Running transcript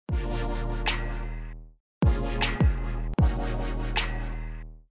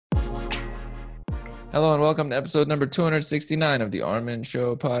Hello and welcome to episode number 269 of the Armin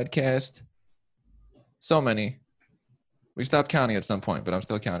Show podcast. So many. We stopped counting at some point, but I'm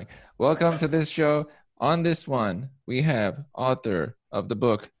still counting. Welcome to this show. On this one, we have author of the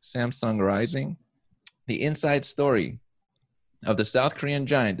book Samsung Rising, the inside story of the South Korean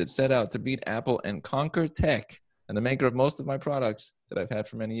giant that set out to beat Apple and conquer tech, and the maker of most of my products that I've had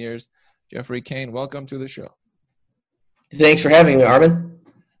for many years, Geoffrey Cain. Welcome to the show. Thanks for having me, Armin.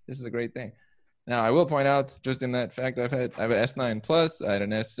 This is a great thing. Now, I will point out, just in that fact, I have an S9 Plus, I had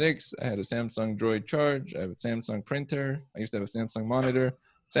an S6, I had a Samsung Droid Charge, I have a Samsung printer, I used to have a Samsung monitor.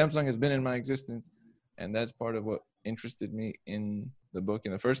 Samsung has been in my existence, and that's part of what interested me in the book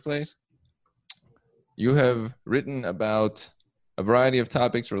in the first place. You have written about a variety of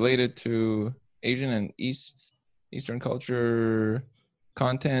topics related to Asian and Eastern culture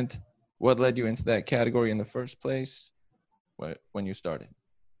content. What led you into that category in the first place when you started?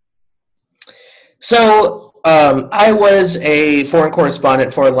 So I was a foreign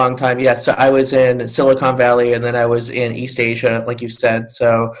correspondent for a long time. Yes, so I was in Silicon Valley, and then I was in East Asia, like you said.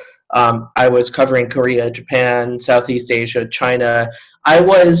 So I was covering Korea, Japan, Southeast Asia, China. I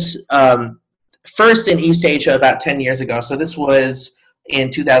was first in East Asia about 10 years ago. So this was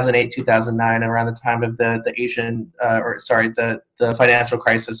in 2008, 2009, around the time of the financial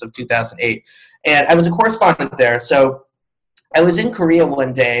crisis of 2008. And I was a correspondent there. So I was in Korea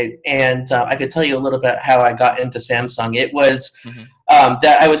one day, and I could tell you a little bit how I got into Samsung. It was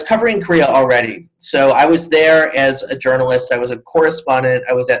that I was covering Korea already. So I was there as a journalist. I was a correspondent.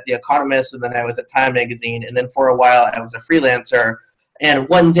 I was at The Economist, and then I was at Time Magazine. And then for a while, I was a freelancer. And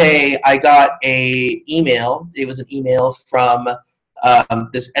one day, I got an email. It was an email from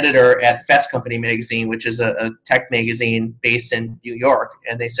this editor at Fast Company magazine, which is a tech magazine based in New York.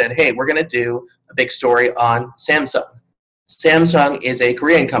 And they said, hey, we're going to do a big story on Samsung. Samsung is a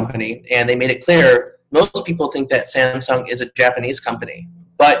Korean company, and they made it clear most people think that Samsung is a Japanese company,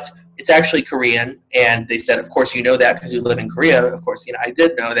 but it's actually Korean. And they said, of course, you know that because you live in Korea. Of course, I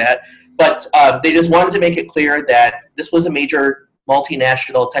did know that. But they just wanted to make it clear that this was a major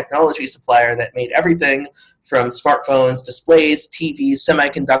multinational technology supplier that made everything from smartphones, displays, TVs,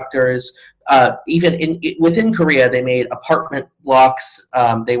 semiconductors. Even within Korea, they made apartment blocks.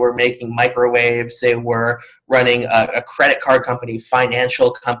 They were making microwaves. They were running a credit card company,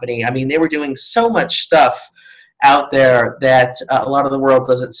 financial company. I mean, they were doing so much stuff out there that a lot of the world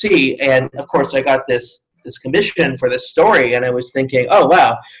doesn't see. And of course, I got this commission for this story, and I was thinking, oh,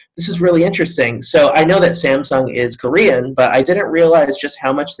 wow, this is really interesting. So I know that Samsung is Korean, but I didn't realize just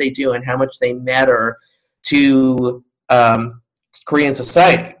how much they do and how much they matter to Korean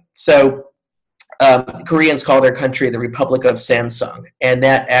society. So Koreans call their country the Republic of Samsung, and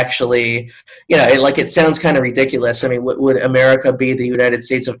that actually, it sounds kind of ridiculous. I mean, would America be the United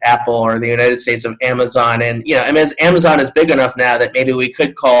States of Apple or the United States of Amazon? And Amazon is big enough now that maybe we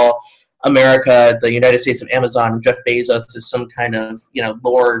could call America the United States of Amazon. Jeff Bezos is some kind of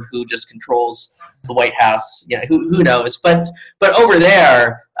lord who just controls the White House. Who knows? But over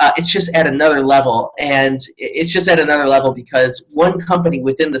there, it's just at another level, and it's just at another level because one company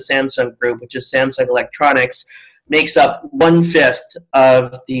within the Samsung group, which is Samsung Electronics, makes up 1/5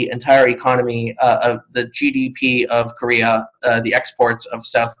 of the entire economy of the GDP of Korea, the exports of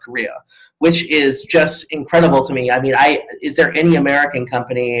South Korea, which is just incredible to me. I mean, is there any American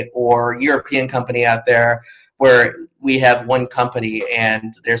company or European company out there where we have one company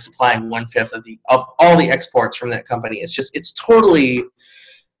and they're supplying 1/5 of all the exports from that company? It's totally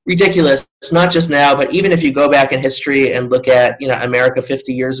ridiculous. It's not just now, but even if you go back in history and look at America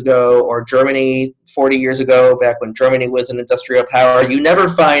 50 years ago or Germany 40 years ago, back when Germany was an industrial power, you never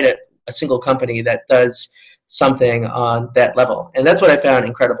find a single company that does something on that level. And that's what I found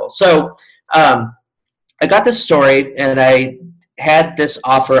incredible. So I got this story, and I had this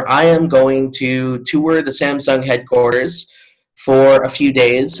offer. I am going to tour the Samsung headquarters for a few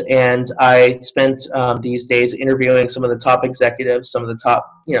days, and I spent these days interviewing some of the top executives, some of the top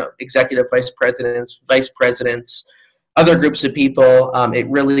executive vice presidents, other groups of people. It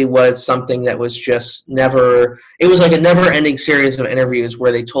really was something that was just it was like a never-ending series of interviews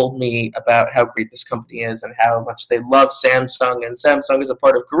where they told me about how great this company is and how much they love Samsung, and Samsung is a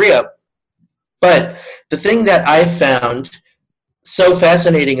part of Korea. But the thing that I found so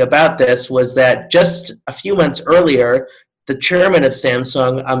fascinating about this was that just a few months earlier, the chairman of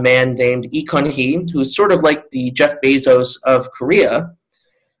Samsung, a man named Lee Kun-hee, who's sort of like the Jeff Bezos of Korea,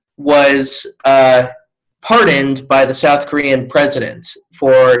 was pardoned by the South Korean president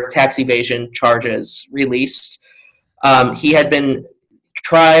for tax evasion charges, released. He had been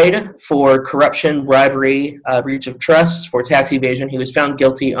tried for corruption, bribery, breach of trust, for tax evasion. He was found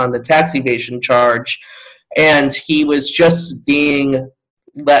guilty on the tax evasion charge, and he was just being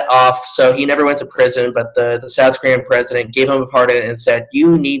let off, so he never went to prison, but the South Korean president gave him a pardon and said,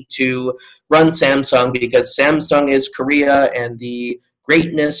 you need to run Samsung because Samsung is Korea, and the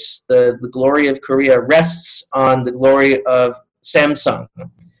greatness, the glory of Korea rests on the glory of Samsung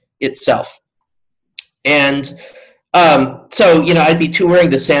itself. And so, I'd be touring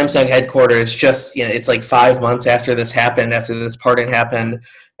the Samsung headquarters just, it's like 5 months after this happened, after this pardon happened.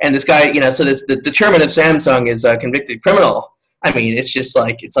 And this guy, so the chairman of Samsung is a convicted criminal. I mean, it's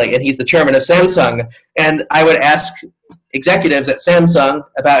like, and he's the chairman of Samsung. And I would ask executives at Samsung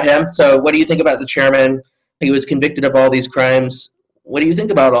about him. So what do you think about the chairman? He was convicted of all these crimes. What do you think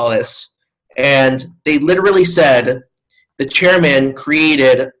about all this? And they literally said, the chairman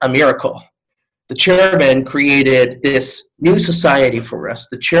created a miracle. The chairman created this new society for us.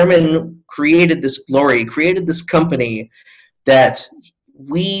 The chairman created this glory, created this company that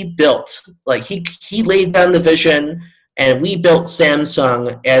we built. Like he laid down the vision, and we built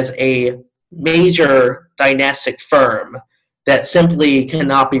Samsung as a major dynastic firm that simply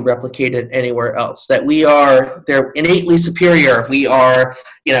cannot be replicated anywhere else. That they're innately superior. We are,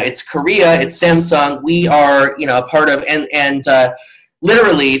 it's Korea, it's Samsung. We are, a part of, and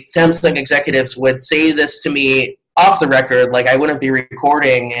literally Samsung executives would say this to me off the record, like I wouldn't be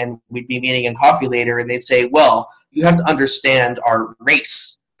recording and we'd be meeting in coffee later, and they'd say, well, you have to understand our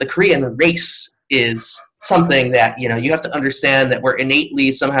race. The Korean race is something that, you have to understand that we're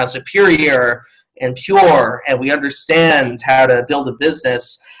innately somehow superior and pure, and we understand how to build a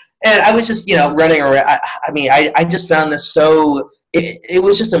business. And I was just, running around. I just found this so, it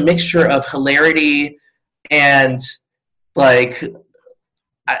was just a mixture of hilarity and like,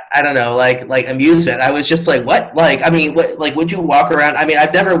 I don't know, like amusement. I was just like, what? Would you walk around? I mean,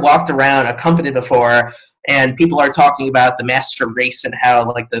 I've never walked around a company before, and people are talking about the master race and how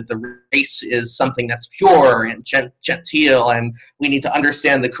like the race is something that's pure and genteel, and we need to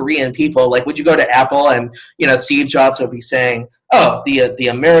understand the Korean people. Like, would you go to Apple and Steve Jobs would be saying, "Oh, the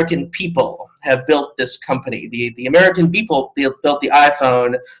American people have built this company. The American people built the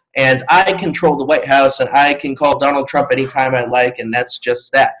iPhone, and I control the White House, and I can call Donald Trump anytime I like, and that's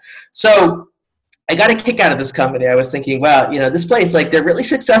just that." So I got a kick out of this company. I was thinking, wow, this place, like, they're really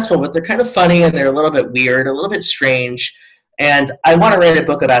successful, but they're kind of funny, and they're a little bit weird, a little bit strange. And I want to write a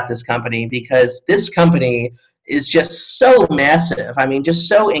book about this company because this company is just so massive. I mean, just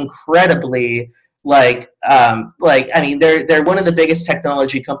so incredibly, they're one of the biggest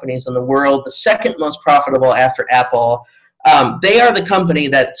technology companies in the world, the second most profitable after Apple. They are the company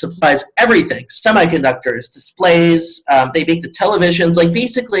that supplies everything, semiconductors, displays, they make the televisions. Like,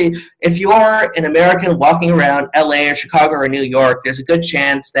 basically, if you're an American walking around LA or Chicago or New York, there's a good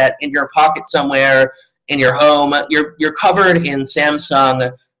chance that in your pocket somewhere in your home, you're covered in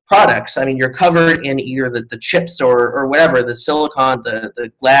Samsung products. I mean, you're covered in either the chips or whatever, the silicon,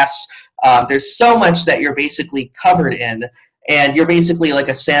 the glass. There's so much that you're basically covered in. And you're basically like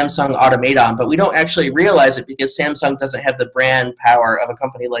a Samsung automaton, but we don't actually realize it because Samsung doesn't have the brand power of a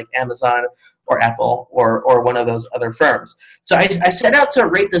company like Amazon or Apple or one of those other firms. So I set out to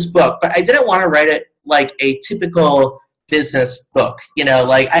write this book, but I didn't want to write it like a typical business book.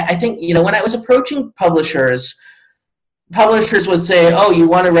 I think, when I was approaching publishers would say, oh, you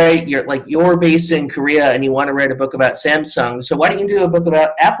want to write, you're based in Korea and you want to write a book about Samsung, so why don't you do a book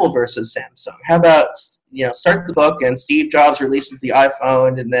about Apple versus Samsung? How about, start the book and Steve Jobs releases the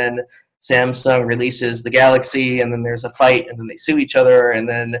iPhone, and then Samsung releases the Galaxy, and then there's a fight, and then they sue each other, and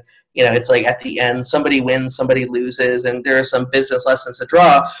then, it's like at the end, somebody wins, somebody loses, and there are some business lessons to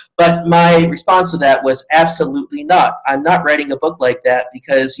draw. But my response to that was absolutely not. I'm not writing a book like that,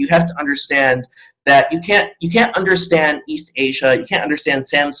 because you have to understand that you can't understand East Asia, you can't understand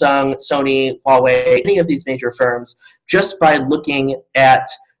Samsung, Sony, Huawei, any of these major firms just by looking at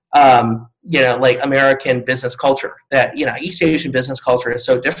American business culture. That East Asian business culture is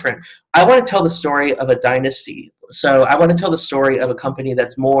so different. I want to tell the story of a dynasty. So I want to tell the story of a company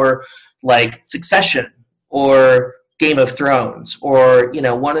that's more like Succession or Game of Thrones or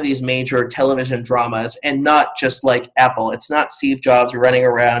one of these major television dramas, and not just like Apple. It's not Steve Jobs running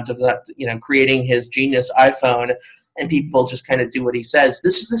around creating his genius iPhone and people just kind of do what he says.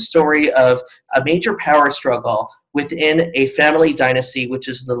 This is the story of a major power struggle within a family dynasty, which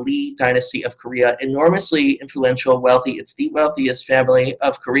is the Lee dynasty of Korea, enormously influential, wealthy. It's the wealthiest family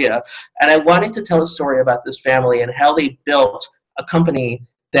of Korea. And I wanted to tell a story about this family and how they built a company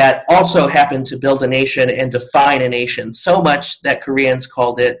that also happened to build a nation and define a nation, so much that Koreans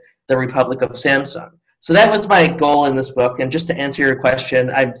called it the Republic of Samsung. So that was my goal in this book. And just to answer your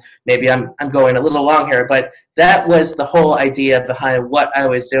question, I'm going a little long here, but that was the whole idea behind what I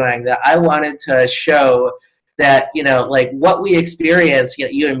was doing. That I wanted to show that, like what we experience,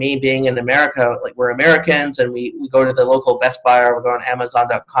 you and me being in America, like we're Americans, and we go to the local Best Buy, or we go on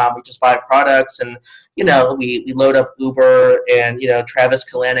Amazon.com, we just buy products, and we load up Uber, and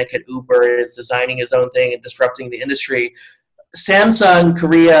Travis Kalanick at Uber is designing his own thing and disrupting the industry. Samsung,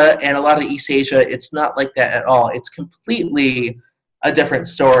 Korea, and a lot of East Asia, it's not like that at all. It's completely a different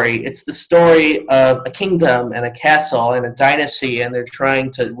story. It's the story of a kingdom and a castle and a dynasty, and they're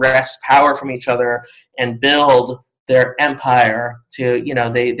trying to wrest power from each other and build their empire. To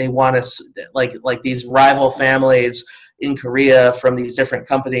they want to, like these rival families in Korea from these different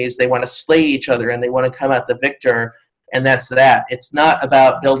companies. They want to slay each other, and they want to come out the victor. And that's that. It's not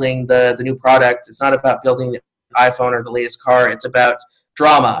about building the new product. It's not about building the iPhone or the latest car. It's about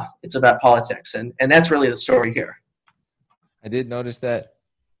drama. It's about politics, and that's really the story here. I did notice that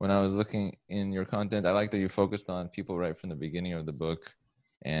when I was looking in your content. I like that you focused on people right from the beginning of the book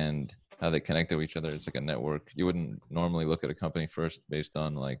and how they connect to each other. It's like a network. You wouldn't normally look at a company first based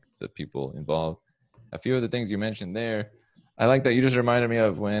on like the people involved. A few of the things you mentioned there, I like that you just reminded me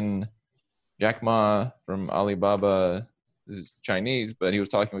of when Jack Ma from Alibaba, this is Chinese, but he was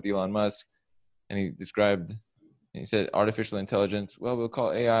talking with Elon Musk, and he said artificial intelligence. Well, we'll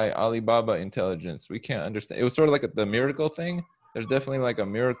call AI Alibaba intelligence. We can't understand. It was sort of like the miracle thing. There's definitely like a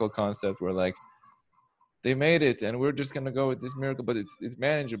miracle concept where like they made it and we're just going to go with this miracle, but it's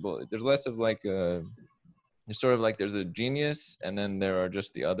manageable. There's less of like there's sort of like there's a genius and then there are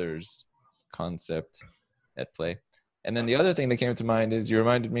just the others concept at play. And then the other thing that came to mind is you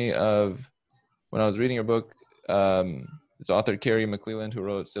reminded me of when I was reading your book, this author, Kerry McClelland, who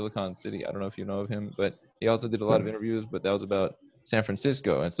wrote Silicon City. I don't know if you know of him, but he also did a lot of interviews, but that was about San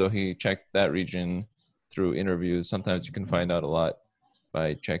Francisco. And so he checked that region through interviews. Sometimes you can find out a lot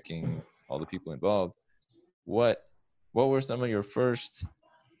by checking all the people involved. What were some of your first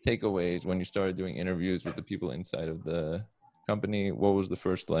takeaways when you started doing interviews with the people inside of the company? What was the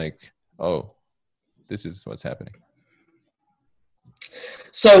first like, oh, this is what's happening?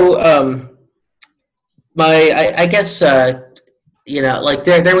 So I guess like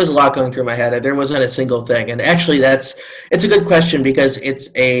there was a lot going through my head. There wasn't a single thing, and actually it's a good question because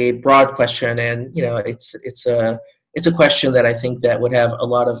it's a broad question, and it's a question that I think that would have a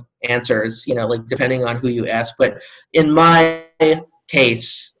lot of answers, like depending on who you ask. But in my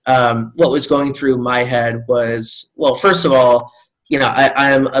case, what was going through my head was, well, first of all,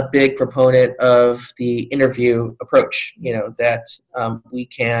 I'm a big proponent of the interview approach. That we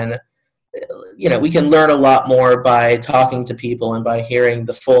can learn a lot more by talking to people and by hearing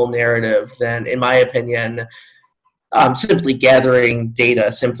the full narrative than, in my opinion, simply gathering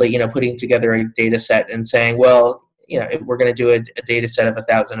data, simply, putting together a data set and saying, well, we're going to do a data set of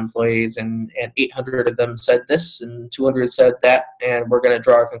 1,000 employees and 800 of them said this and 200 said that, and we're going to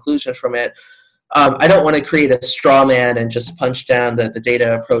draw our conclusions from it. I don't want to create a straw man and just punch down the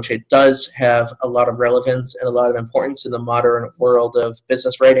data approach. It does have a lot of relevance and a lot of importance in the modern world of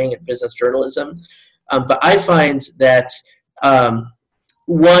business writing and business journalism. But I find that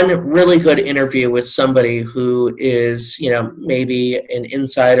one really good interview with somebody who is, maybe an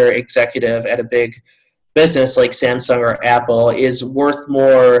insider executive at a big business like Samsung or Apple is worth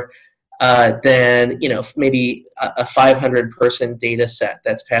more than maybe a 500-person data set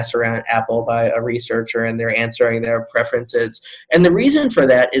that's passed around Apple by a researcher and they're answering their preferences. And the reason for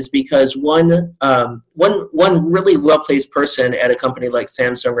that is because one really well-placed person at a company like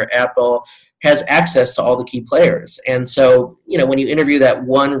Samsung or Apple has access to all the key players. And so, when you interview that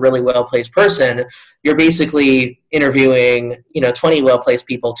one really well-placed person, you're basically interviewing, 20 well-placed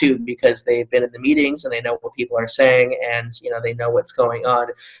people too, because they've been in the meetings and they know what people are saying and, they know what's going on.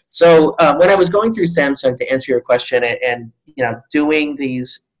 So when I was going through Samsung, to answer your question, and doing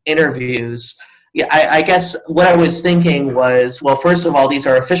these interviews, I guess what I was thinking was, well, first of all, these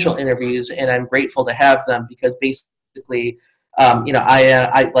are official interviews and I'm grateful to have them because basically, I'm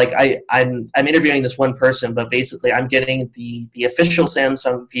interviewing this one person, but basically I'm getting the official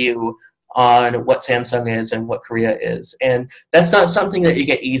Samsung view on what Samsung is and what Korea is. And that's not something that you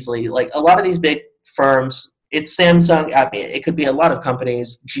get easily. Like a lot of these big firms, it's Samsung. I mean, it could be a lot of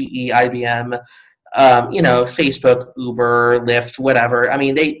companies, GE, IBM, Facebook, Uber, Lyft, whatever. I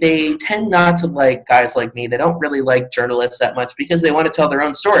mean, they tend not to like guys like me. They don't really like journalists that much because they want to tell their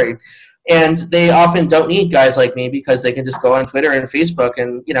own story. And they often don't need guys like me because they can just go on Twitter and Facebook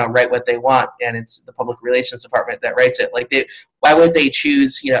and, write what they want. And it's the public relations department that writes it. Like, why would they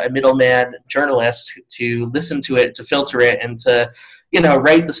choose, a middleman journalist to listen to it, to filter it, and to,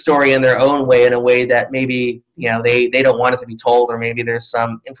 write the story in their own way, in a way that maybe, they don't want it to be told, or maybe there's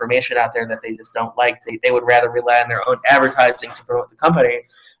some information out there that they just don't like. They would rather rely on their own advertising to promote the company.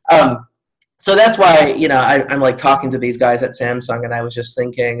 So that's why, I'm like talking to these guys at Samsung, and I was just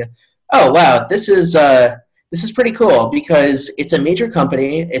thinking, oh wow, this is pretty cool, because it's a major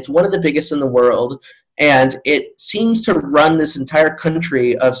company, it's one of the biggest in the world, and it seems to run this entire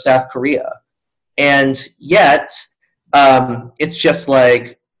country of South Korea, and yet it's just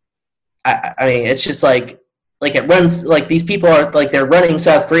like, I mean, it's just like it runs, like these people are like, they're running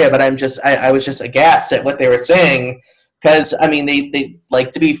South Korea, but I was just aghast at what they were saying, because I mean, they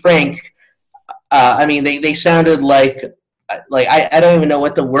like, to be frank, I mean, they sounded like I don't even know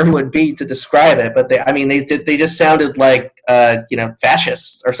what the word would be to describe it, but they just sounded like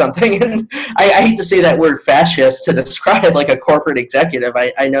fascists or something. And I hate to say that word fascist to describe like a corporate executive.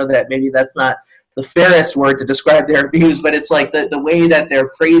 I know that maybe that's not the fairest word to describe their views, but it's like the way that they're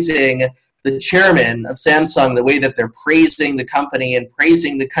praising the chairman of Samsung, the way that they're praising the company and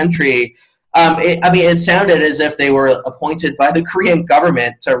praising the country. It sounded as if they were appointed by the Korean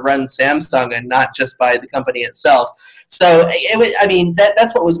government to run Samsung, and not just by the company itself. So,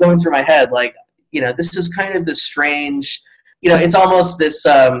 that's what was going through my head. Like, this is kind of this strange, it's almost this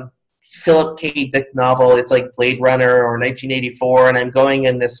Philip K. Dick novel. It's like Blade Runner or 1984, and I'm going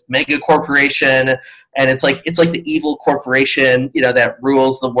in this mega corporation, and it's like the evil corporation, that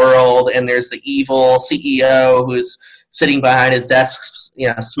rules the world, and there's the evil CEO who's sitting behind his desk,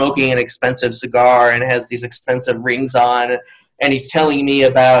 smoking an expensive cigar and has these expensive rings on, and he's telling me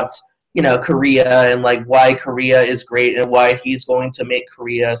about, Korea, and like why Korea is great and why he's going to make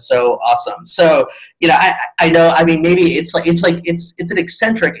Korea so awesome. So, I know, maybe it's an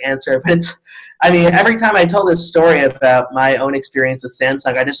eccentric answer, but every time I tell this story about my own experience with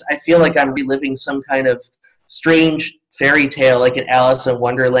Samsung, I feel like I'm reliving some kind of strange fairy tale, like in Alice in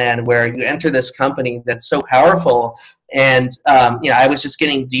Wonderland, where you enter this company that's so powerful. And, I was just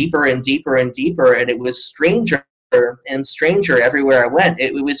getting deeper and deeper and deeper, and it was stranger and stranger everywhere I went.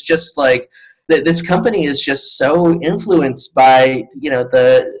 It was just like, this company is just so influenced by,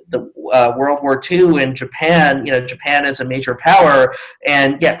 the World War II and Japan. Japan is a major power,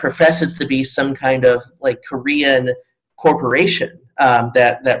 and yet professes to be some kind of like Korean corporation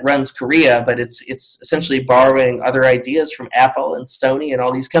that runs Korea, but it's essentially borrowing other ideas from Apple and Sony and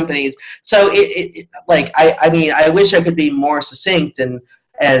all these companies. So I wish I could be more succinct and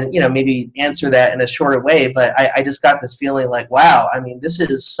maybe answer that in a shorter way, but I just got this feeling like, wow, this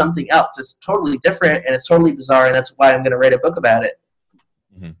is something else. It's totally different, and it's totally bizarre, and that's why I'm going to write a book about it.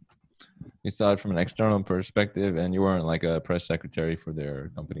 Mm-hmm. You saw it from an external perspective, and you weren't like a press secretary for their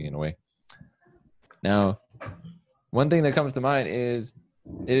company in a way. Now, one thing that comes to mind is,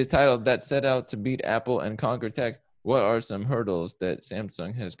 it is titled "That Set Out to Beat Apple and Conquer Tech." What are some hurdles that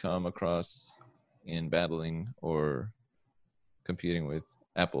Samsung has come across in battling or competing with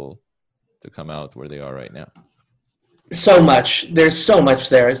Apple to come out where they are right now? So much. There's so much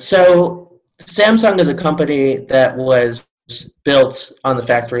there. So Samsung is a company that was built on the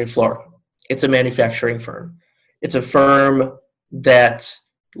factory floor. It's a manufacturing firm. It's a firm that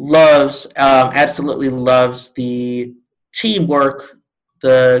absolutely loves the teamwork,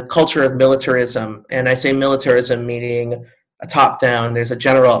 the culture of militarism. And I say militarism meaning a top-down. There's a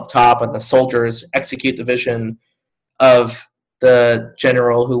general up top, and the soldiers execute the vision of the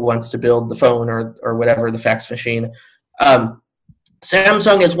general who wants to build the phone or whatever, the fax machine.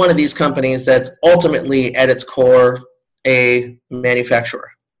 Samsung is one of these companies that's ultimately at its core a manufacturer.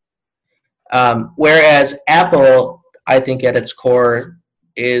 Whereas Apple, I think at its core,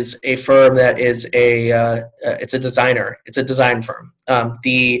 is a firm that is it's a designer. It's a design firm.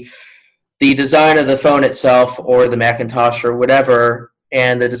 The design of the phone itself, or the Macintosh or whatever,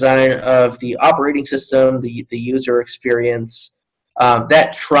 and the design of the operating system, the user experience,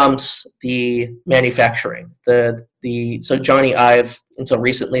 that trumps the manufacturing. So Johnny Ive, until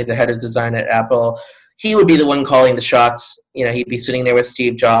recently the head of design at Apple, he would be the one calling the shots. He'd be sitting there with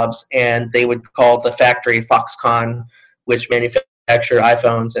Steve Jobs, and they would call the factory Foxconn, which manufacture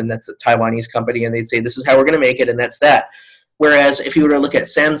iPhones, and that's a Taiwanese company, and they'd say, this is how we're going to make it, and that's that. Whereas if you were to look at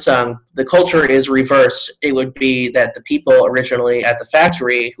Samsung, the culture is reverse. It would be that the people originally at the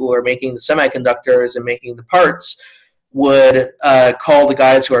factory who are making the semiconductors and making the parts would call the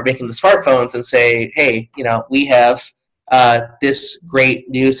guys who are making the smartphones and say, hey, we have this great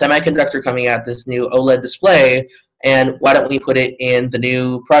new semiconductor coming out, this new OLED display, and why don't we put it in the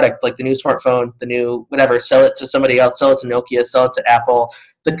new product, like the new smartphone, the new whatever, sell it to somebody else, sell it to Nokia, sell it to Apple.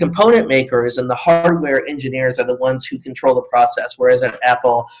 The component makers and the hardware engineers are the ones who control the process, whereas at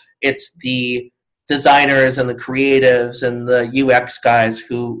Apple, it's the designers and the creatives and the UX guys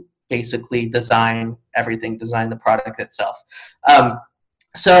who basically design everything, design the product itself.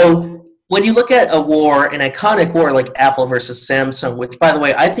 So when you look at a war, an iconic war like Apple versus Samsung, which, by the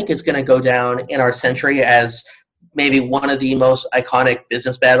way, I think is going to go down in our century as maybe one of the most iconic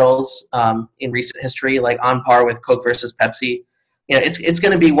business battles in recent history, like on par with Coke versus Pepsi. You know, it's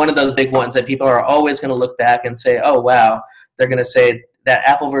going to be one of those big ones that people are always going to look back and say, oh, wow, they're going to say that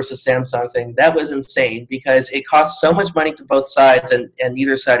Apple versus Samsung thing, that was insane because it cost so much money to both sides and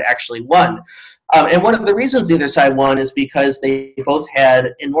neither side actually won. And one of the reasons neither side won is because they both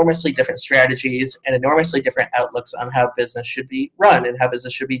had enormously different strategies and enormously different outlooks on how business should be run and how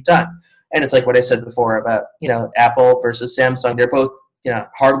business should be done. And it's like what I said before about, you know, Apple versus Samsung. They're both, you know,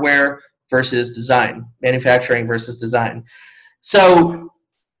 hardware versus design, manufacturing versus design. So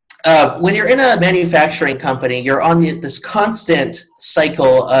when you're in a manufacturing company, you're on this constant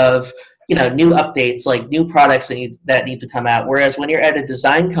cycle of, you know, new updates, like new products that need to come out. Whereas when you're at a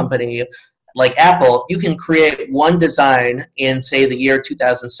design company like Apple, you can create one design in, say, the year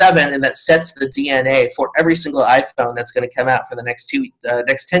 2007, and that sets the DNA for every single iPhone that's going to come out for the next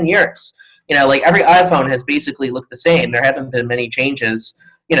 10 years. You know, like every iPhone has basically looked the same. There haven't been many changes,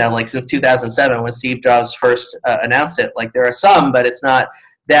 you know, like since 2007 when Steve Jobs first announced it. Like there are some, but it's not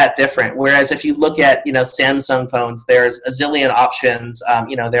that different. Whereas if you look at, you know, Samsung phones, there's a zillion options.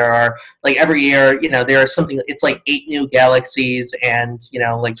 You know, there are like every year, you know, there are something, it's like 8 new Galaxies and, you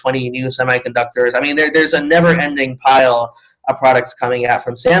know, like 20 new semiconductors. I mean, there's a never ending pile of products coming out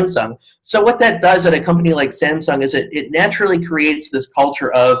from Samsung. So what that does at a company like Samsung is it naturally creates this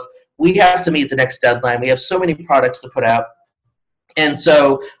culture of, we have to meet the next deadline. We have so many products to put out. And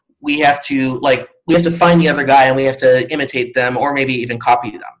so we have to find the other guy and we have to imitate them or maybe even copy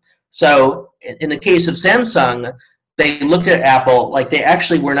them. So in the case of Samsung, they looked at Apple, like they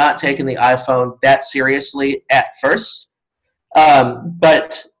actually were not taking the iPhone that seriously at first.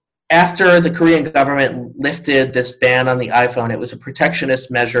 But after the Korean government lifted this ban on the iPhone, it was a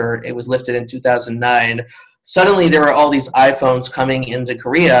protectionist measure. It was lifted in 2009. Suddenly there were all these iPhones coming into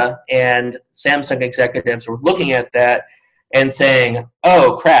Korea, and Samsung executives were looking at that and saying,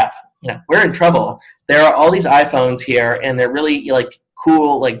 oh, crap, you know, we're in trouble. There are all these iPhones here, and they're really like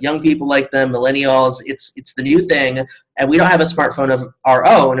cool, like young people like them, millennials. It's the new thing, and we don't have a smartphone of our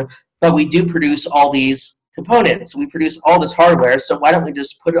own, but we do produce all these components. We produce all this hardware, so why don't we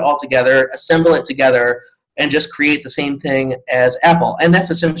just put it all together, assemble it together, and just create the same thing as Apple? And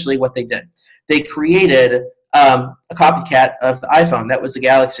that's essentially what they did. They created a copycat of the iPhone. That was the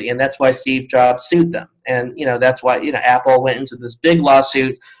Galaxy, and that's why Steve Jobs sued them. And, you know, that's why, you know, Apple went into this big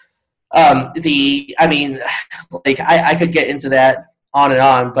lawsuit. I could get into that on and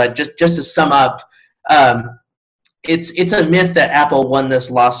on, but just to sum up, it's a myth that Apple won this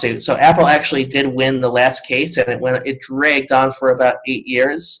lawsuit. So Apple actually did win the last case, and it dragged on for about 8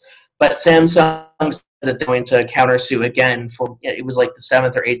 years. But Samsung said that they're going to countersue again for, it was like the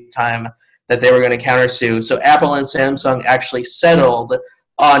 7th or 8th time that they were going to countersue. So Apple and Samsung actually settled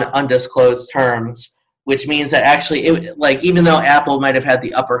on undisclosed terms, which means that actually, even though Apple might have had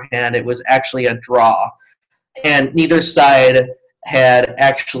the upper hand, it was actually a draw, and neither side had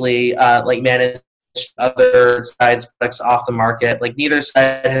actually managed other sides' products off the market. Like neither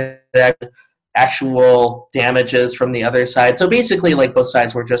side had actual damages from the other side. So basically, like both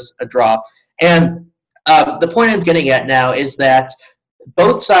sides were just a draw. And the point I'm getting at now is that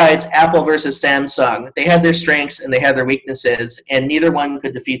both sides, Apple versus Samsung, they had their strengths and they had their weaknesses, and neither one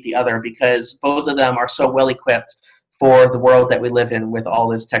could defeat the other because both of them are so well equipped for the world that we live in with all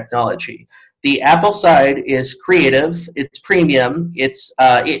this technology. The Apple side is creative, it's premium,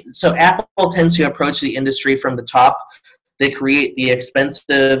 so Apple tends to approach the industry from the top. They create the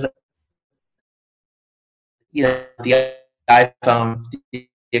expensive, you know, the iPhone, the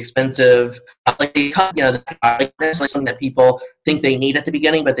expensive, something that people think they need at the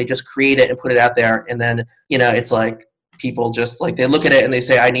beginning, but they just create it and put it out there, and then, you know, it's like people just like they look at it and they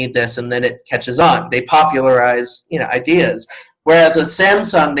say, I need this, and then it catches on. They popularize, you know, ideas. Whereas with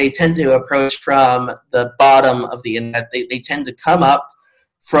Samsung, they tend to approach from the bottom of the internet. They tend to come up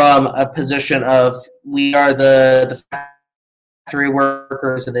from a position of, we are the factory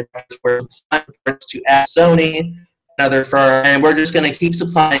workers, and they we're to ask Sony, another firm, and we're just going to keep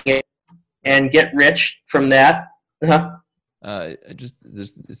supplying it and get rich from that. Uh-huh.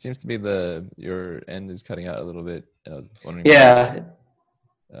 It seems to be your end is cutting out a little bit. I was wondering. Yeah.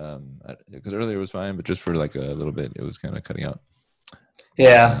 Because earlier it was fine, but just for like a little bit, it was kind of cutting out.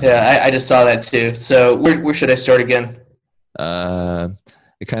 Yeah. I just saw that too. So where should I start again?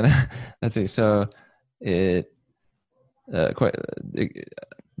 It kind of let's see. So it quite.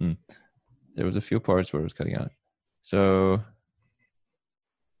 there was a few parts where it was cutting out. So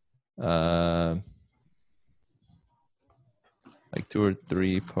like 2 or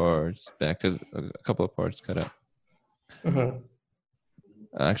 3 parts back, because a couple of parts cut out.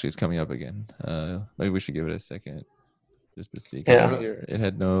 Actually, it's coming up again. Maybe we should give it a second just to see. 'Cause earlier it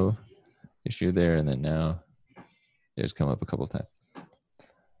had no issue there, and then now it's come up a couple of times.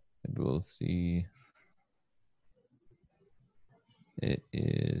 Maybe we'll see. It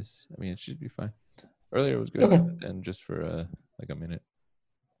is. I mean, it should be fine. Earlier it was good, but then just for like a minute.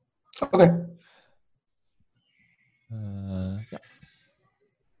 Okay. Yeah.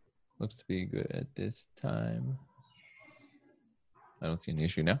 Looks to be good at this time. I don't see any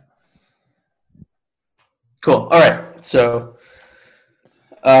issue now. Cool. All right. So,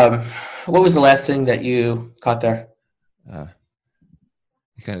 what was the last thing that you caught there?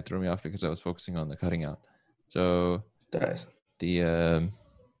 It kind of threw me off because I was focusing on the cutting out. So Nice. the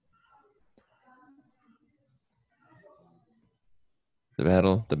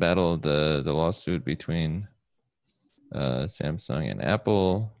lawsuit between Samsung and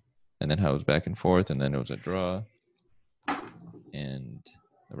Apple, and then how it was back and forth, and then it was a draw, and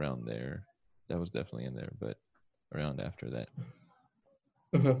around there, that was definitely in there, but around after that.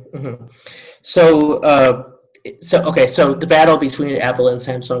 So the battle between Apple and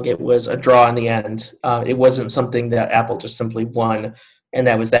Samsung, it was a draw in the end. It wasn't something that Apple just simply won, and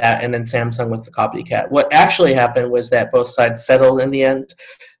that was that, and then Samsung was the copycat. What actually happened was that both sides settled in the end,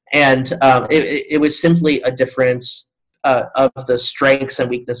 and it was simply a difference of the strengths and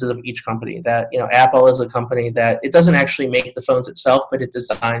weaknesses of each company. That, Apple is a company that it doesn't actually make the phones itself, but it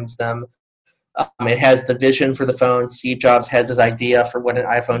designs them. It has the vision for the phone. Steve Jobs has his idea for what an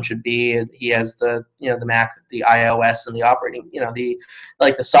iPhone should be. He has the Mac, the iOS, and the operating,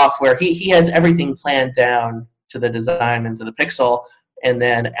 the software. He has everything planned down to the design and to the pixel, and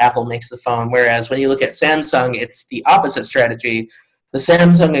then Apple makes the phone. Whereas when you look at Samsung, it's the opposite strategy. The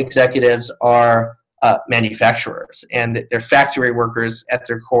Samsung executives are manufacturers, and they're factory workers at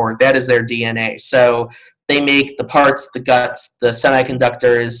their core. That is their DNA. So they make the parts, the guts, the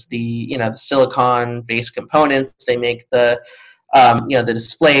semiconductors, the silicon-based components. They make the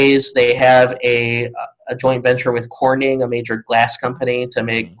displays. They have a joint venture with Corning, a major glass company, to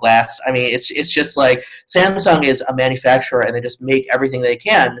make glass. I mean, it's just like Samsung is a manufacturer, and they just make everything they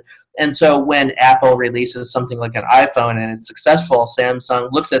can. And so when Apple releases something like an iPhone and it's successful,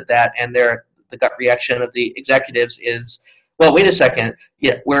 Samsung looks at that, and the gut reaction of the executives is, well, wait a second.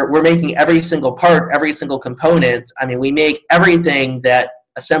 Yeah, we're making every single part, every single component. I mean, we make everything that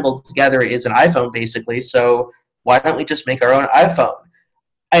assembled together is an iPhone, basically. So why don't we just make our own iPhone?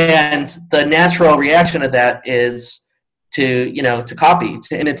 And the natural reaction of that is to copy,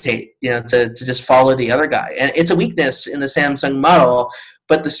 to imitate, to just follow the other guy. And it's a weakness in the Samsung model,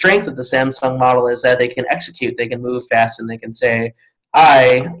 but the strength of the Samsung model is that they can execute, they can move fast, and they can say,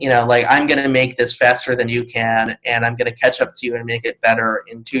 I'm going to make this faster than you can, and I'm going to catch up to you and make it better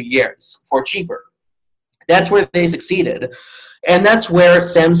in 2 years for cheaper. That's where they succeeded. And that's where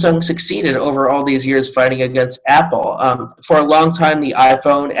Samsung succeeded over all these years fighting against Apple. For a long time, the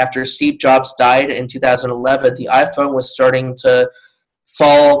iPhone, after Steve Jobs died in 2011, the iPhone was starting to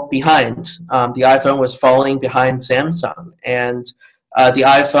fall behind. The iPhone was falling behind Samsung. And the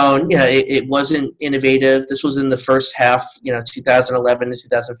iPhone, it wasn't innovative. This was in the first half, 2011 to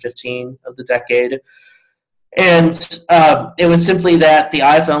 2015 of the decade. And it was simply that the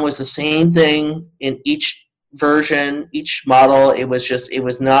iPhone was the same thing in each version, each model. It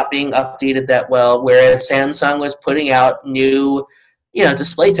was not being updated that well, whereas Samsung was putting out new,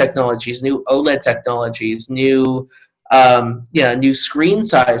 display technologies, new OLED technologies, new screen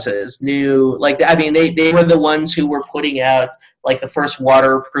sizes, they were the ones who were putting out like the first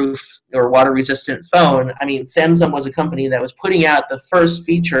waterproof or water-resistant phone. I mean, Samsung was a company that was putting out the first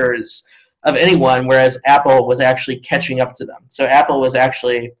features of anyone, whereas Apple was actually catching up to them. So Apple was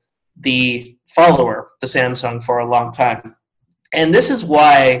actually the follower to Samsung for a long time. And this is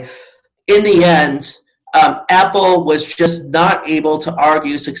why, in the end, Apple was just not able to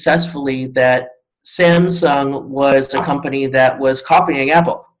argue successfully that Samsung was a company that was copying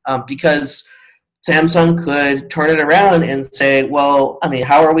Apple, because Samsung could turn it around and say, well, I mean,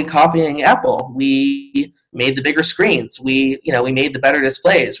 how are we copying Apple? We made the bigger screens. We made the better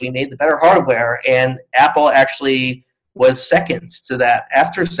displays. We made the better hardware. And Apple actually was second to that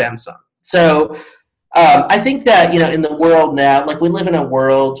after Samsung. So I think that, in the world now, we live in a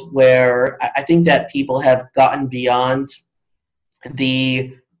world where I think that people have gotten beyond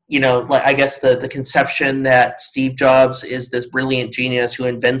the I guess the conception that Steve Jobs is this brilliant genius who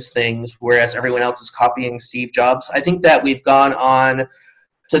invents things, whereas everyone else is copying Steve Jobs. I think that we've gone on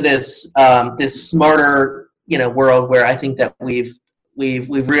this smarter world where I think that we've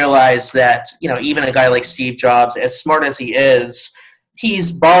realized that even a guy like Steve Jobs, as smart as he is,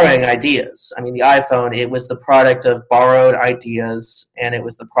 he's borrowing ideas. I mean, the iPhone, it was the product of borrowed ideas, and it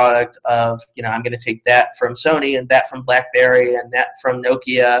was the product of I'm going to take that from Sony and that from BlackBerry and that from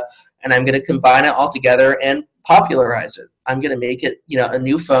Nokia, and I'm going to combine it all together and popularize it. I'm going to make it a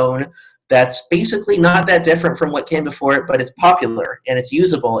new phone that's basically not that different from what came before it, but it's popular and it's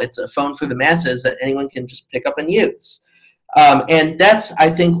usable. It's a phone for the masses that anyone can just pick up and use. And that's I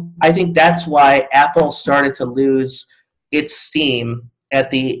think that's why Apple started to lose its steam at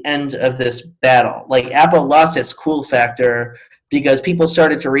the end of this battle. Like, Apple lost its cool factor because people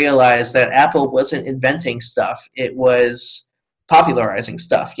started to realize that Apple wasn't inventing stuff. It was popularizing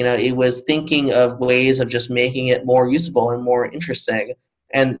stuff. It was thinking of ways of just making it more usable and more interesting.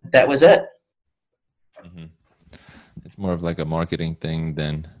 And that was it. Mm-hmm. It's more of like a marketing thing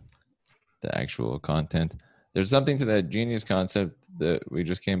than the actual content. There's something to that genius concept that we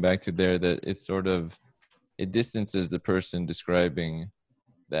just came back to there, that it's sort of, it distances the person describing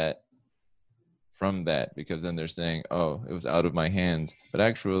that from that, because then they're saying, oh, it was out of my hands. But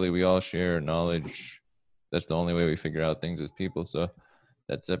actually, we all share knowledge. That's the only way we figure out things as people. So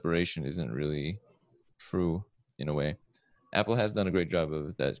that separation isn't really true in a way. Apple has done a great job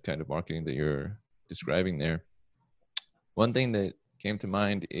of that kind of marketing that you're describing there. One thing that came to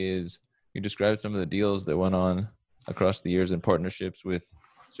mind is you described some of the deals that went on across the years in partnerships with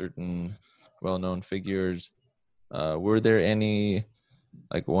certain well-known figures. Were there any,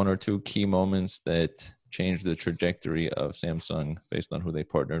 like, one or two key moments that changed the trajectory of Samsung based on who they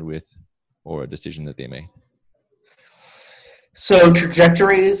partnered with or a decision that they made? So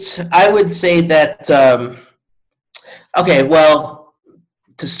trajectories, I would say that, okay, well,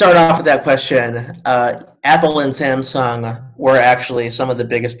 to start off with that question, Apple and Samsung were actually some of the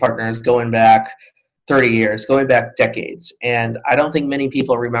biggest partners going back 30 years, going back decades. And I don't think many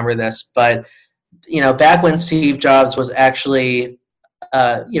people remember this, but back when Steve Jobs was actually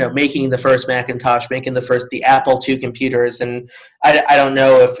making the first Macintosh, making the Apple II computers. And I don't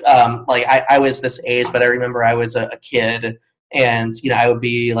know if, I was this age, but I remember I was a kid, and, I would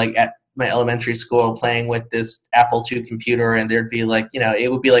be, like, at my elementary school playing with this Apple II computer, and there'd be, like,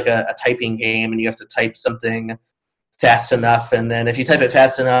 it would be like a typing game, and you have to type something fast enough. And then if you type it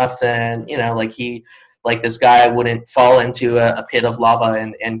fast enough, then, this guy wouldn't fall into a pit of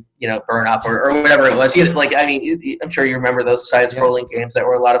lava and burn up or whatever it was. I'm sure you remember those side-scrolling games that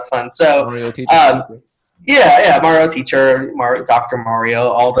were a lot of fun. So, Mario Teacher. Mario Teacher, Dr. Mario,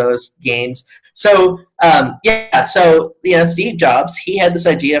 all those games. So, Steve Jobs, he had this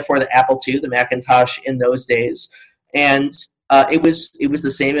idea for the Apple II, the Macintosh in those days, and it was the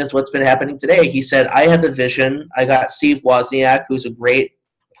same as what's been happening today. He said, I have the vision. I got Steve Wozniak, who's a great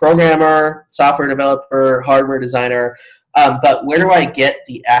programmer, software developer, hardware designer, but where do I get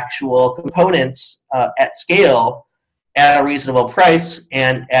the actual components at scale, at a reasonable price,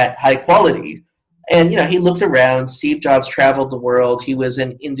 and at high quality? And, he looked around. Steve Jobs traveled the world. He was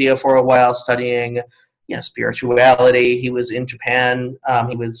in India for a while studying, spirituality. He was in Japan.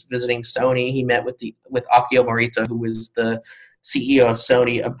 He was visiting Sony. He met with Akio Morita, who was the CEO of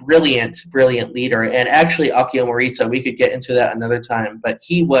Sony, a brilliant, brilliant leader. And actually, Akio Morita, we could get into that another time, but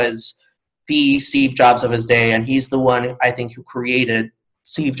he was the Steve Jobs of his day, and he's the one, I think, who created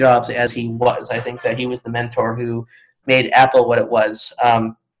Steve Jobs as he was. I think that he was the mentor who made Apple what it was.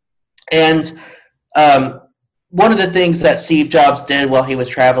 One of the things that Steve Jobs did while he was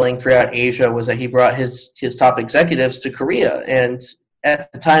traveling throughout Asia was that he brought his top executives to Korea. And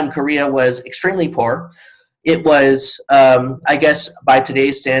at the time, Korea was extremely poor. It was, I guess, by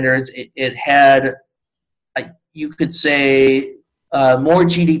today's standards, it had, you could say, more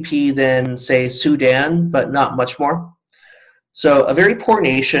GDP than, say, Sudan, but not much more. So a very poor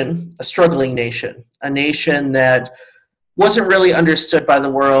nation, a struggling nation, a nation that wasn't really understood by the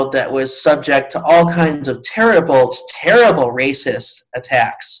world, that was subject to all kinds of terrible racist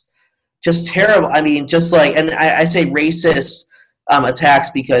attacks. Just terrible. I mean, just like, and I say racist attacks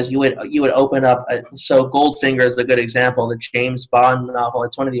because you would open up. So Goldfinger is a good example. The James Bond novel.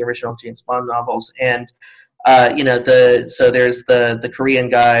 It's one of the original James Bond novels, and there's the Korean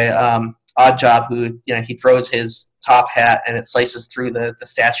guy Oddjob who he throws his top hat and it slices through the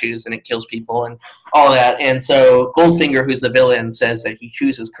statues and it kills people and all that. And so Goldfinger, who's the villain, says that he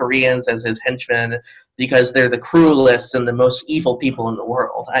chooses Koreans as his henchmen because they're the cruelest and the most evil people in the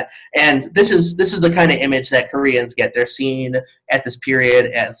world. And this is the kind of image that Koreans get. They're seen at this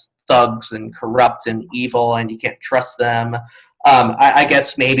period as thugs and corrupt and evil, and you can't trust them. I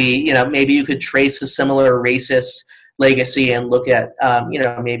guess maybe you could trace a similar racist legacy and look at,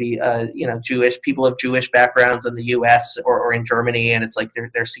 maybe, Jewish people of Jewish backgrounds in the U.S. or in Germany, and it's like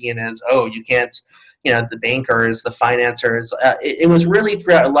they're seen as, oh, you can't, the bankers, the financiers. It was really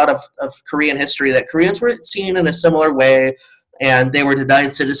throughout a lot of Korean history that Koreans were seen in a similar way, and they were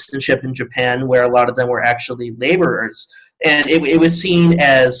denied citizenship in Japan, where a lot of them were actually laborers, and it was seen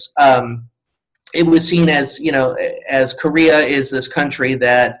as as Korea is this country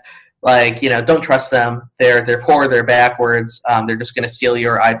that, like, don't trust them. They're poor. They're backwards. They're just going to steal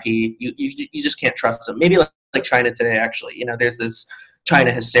your IP. You just can't trust them. Maybe like China today, actually. There's this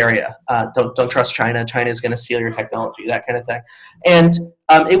China hysteria. Don't trust China. China is going to steal your technology. That kind of thing. And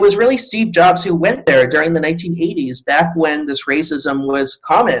it was really Steve Jobs who went there during the 1980s, back when this racism was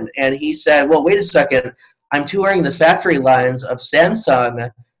common. And he said, well, wait a second. I'm touring the factory lines of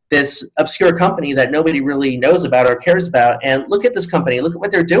Samsung, this obscure company that nobody really knows about or cares about. And look at this company. Look at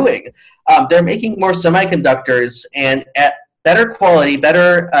what they're doing. They're making more semiconductors and at better quality,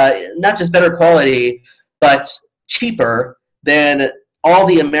 not just better quality, but cheaper than all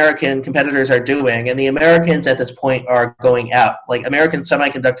the American competitors are doing. And the Americans at this point are going out. Like, American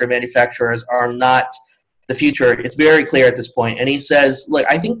semiconductor manufacturers are not the future. It's very clear at this point. And he says, look,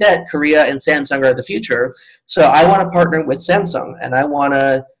 I think that Korea and Samsung are the future. So I want to partner with Samsung, and I want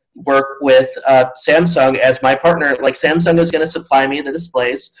to work with Samsung as my partner. Like, Samsung is going to supply me the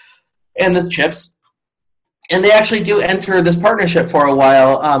displays and the chips. And they actually do enter this partnership for a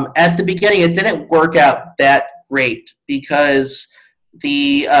while. At the beginning, it didn't work out that great because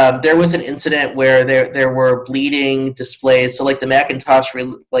there was an incident where there were bleeding displays. So, like, the Macintosh,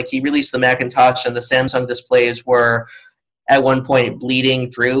 he released the Macintosh, and the Samsung displays were at one point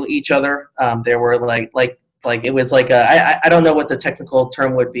bleeding through each other. There were like it was like I don't know what the technical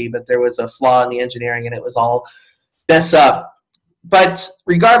term would be, but there was a flaw in the engineering, and it was all messed up. But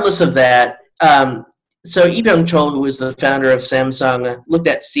regardless of that, so Lee Byung-chul, who was the founder of Samsung, looked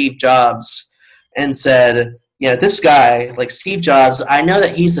at Steve Jobs and said, this guy, like Steve Jobs, I know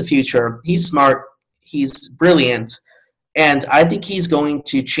that he's the future. He's smart. He's brilliant. And I think he's going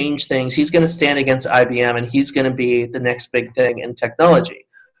to change things. He's going to stand against IBM, and he's going to be the next big thing in technology.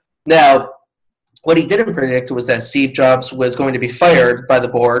 Now, what he didn't predict was that Steve Jobs was going to be fired by the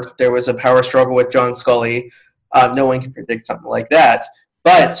board. There was a power struggle with John Sculley. No one can predict something like that.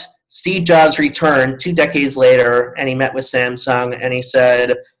 But Steve Jobs returned 2 decades later, and he met with Samsung, and he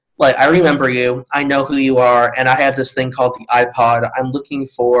said, like, I remember you, I know who you are, and I have this thing called the iPod. I'm looking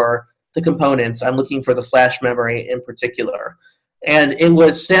for the components. I'm looking for the flash memory in particular. And it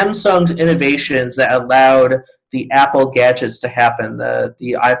was Samsung's innovations that allowed the Apple gadgets to happen,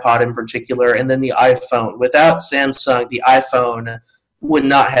 the iPod in particular, and then the iPhone. Without Samsung, the iPhone would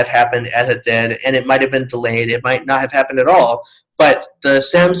not have happened as it did, and it might have been delayed. It might not have happened at all. But the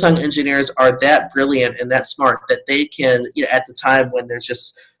Samsung engineers are that brilliant and that smart that they can, at the time when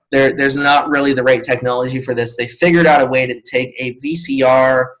there's not really the right technology for this, they figured out a way to take a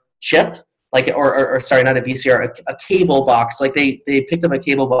VCR chip, or sorry, not a VCR, a cable box. Like, they picked up a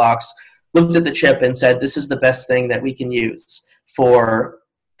cable box, looked at the chip, and said, this is the best thing that we can use for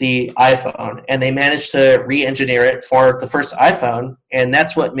the iPhone. And they managed to re-engineer it for the first iPhone, and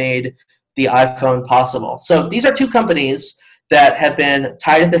that's what made the iPhone possible. So these are two companies that have been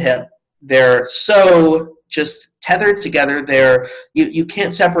tied at the hip. They're so just tethered together. You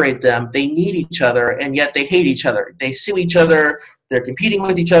can't separate them. They need each other, and yet they hate each other. They sue each other. They're competing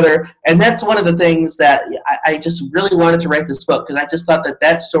with each other. And that's one of the things that I just really wanted to write this book, because I just thought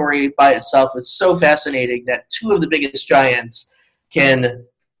that story by itself was so fascinating, that two of the biggest giants can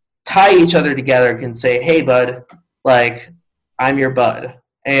tie each other together, can say, hey, bud, like, I'm your bud,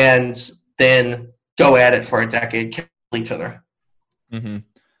 and then go at it for a decade, kill each other. Mm-hmm.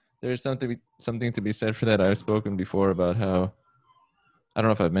 There's something to be said for that. I've spoken before about how, I don't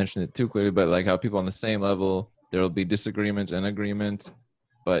know if I've mentioned it too clearly, but like how people on the same level, there will be disagreements and agreements,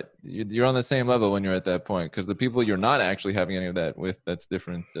 but you're on the same level when you're at that point, because the people you're not actually having any of that with, that's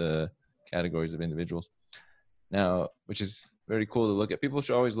different categories of individuals. Now, which is very cool to look at. People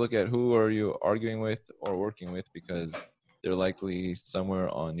should always look at who are you arguing with or working with, because they're likely somewhere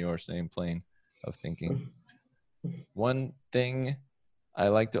on your same plane of thinking. One thing I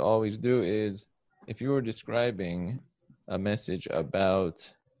like to always do is, if you were describing a message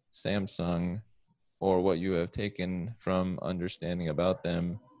about Samsung or what you have taken from understanding about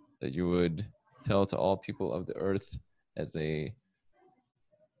them that you would tell to all people of the earth as a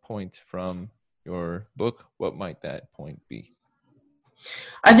point from your book, what might that point be?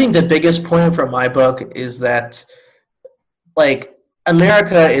 I think the biggest point from my book is that, like,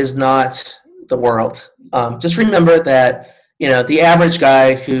 America is not the world. Just remember that, the average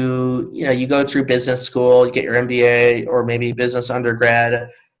guy who, you go through business school, you get your MBA or maybe business undergrad.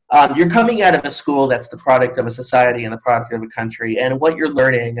 You're coming out of a school that's the product of a society and the product of a country, and what you're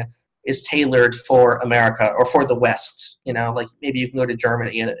learning is tailored for America or for the West. Like maybe you can go to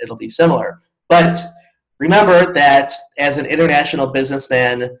Germany and it'll be similar. But remember that as an international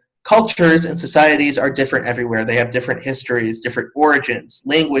businessman, cultures and societies are different everywhere. They have different histories, different origins,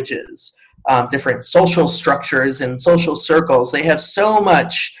 languages, different social structures and social circles. They have so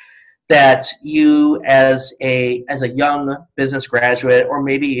much that you as a young business graduate or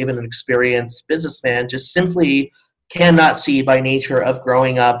maybe even an experienced businessman just simply cannot see by nature of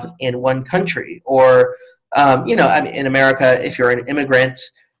growing up in one country. Or I mean, in America, if you're an immigrant,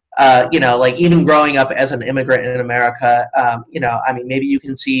 like even growing up as an immigrant in America, I mean, maybe you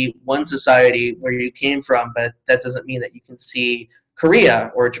can see one society where you came from, but that doesn't mean that you can see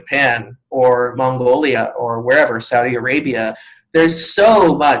Korea or Japan or Mongolia or wherever, Saudi Arabia. There's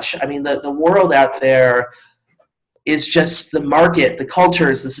so much. I mean, the world out there is just the market, the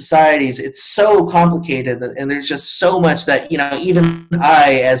cultures, the societies. It's so complicated, and there's just so much that, even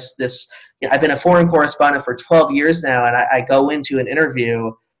I, as this, I've been a foreign correspondent for 12 years now, and I go into an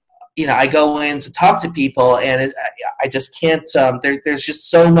interview, I go in to talk to people, and I just can't. There's just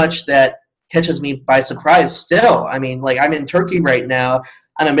so much that catches me by surprise. Still, I mean, like I'm in Turkey right now.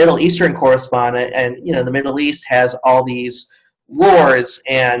 I'm a Middle Eastern correspondent, and the Middle East has all these wars,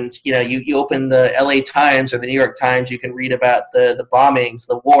 and you open the LA Times or the New York Times, you can read about the bombings,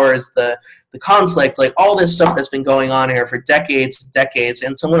 the wars, the conflict, like all this stuff that's been going on here for decades,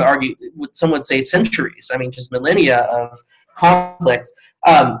 and some would say centuries. I mean, just millennia of conflict.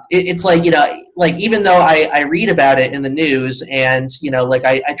 It's like, like even though I read about it in the news and, like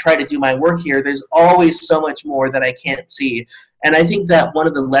I try to do my work here, there's always so much more that I can't see. And I think that one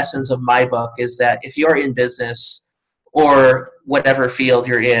of the lessons of my book is that if you're in business or whatever field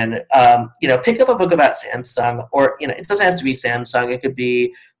you're in, pick up a book about Samsung, or, it doesn't have to be Samsung. It could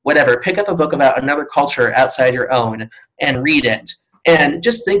be whatever. Pick up a book about another culture outside your own and read it. And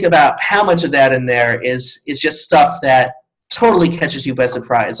just think about how much of that in there is just stuff that totally catches you by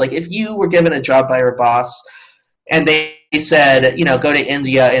surprise. Like if you were given a job by your boss and they said, go to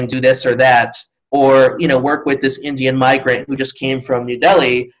India and do this or that, or, work with this Indian migrant who just came from New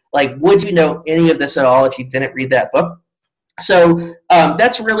Delhi, like, would you know any of this at all if you didn't read that book? So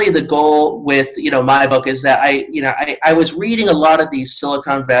that's really the goal with, my book, is that I was reading a lot of these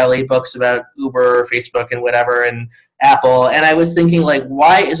Silicon Valley books about Uber, Facebook, and whatever, and Apple, and I was thinking, like,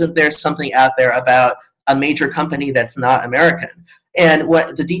 why isn't there something out there about a major company that's not American? And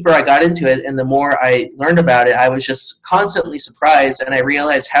the deeper I got into it and the more I learned about it, I was just constantly surprised, and I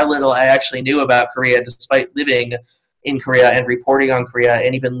realized how little I actually knew about Korea despite living in Korea and reporting on Korea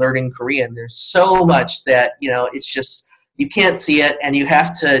and even learning Korean. There's so much that, it's just, you can't see it, and you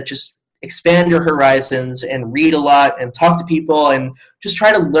have to just expand your horizons and read a lot and talk to people and just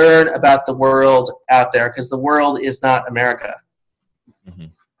try to learn about the world out there, because the world is not America.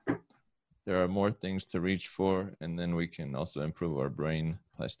 Mm-hmm. There are more things to reach for, and then we can also improve our brain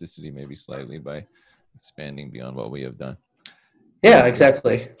plasticity maybe slightly by expanding beyond what we have done. Yeah,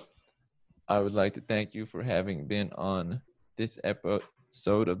 exactly. I would like to thank you for having been on this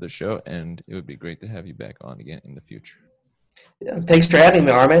episode of the show, and it would be great to have you back on again in the future. Yeah, thanks for having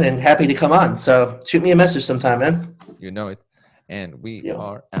me, Armin, and happy to come on. So shoot me a message sometime, man. You know it. And we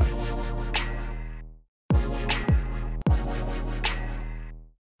are out.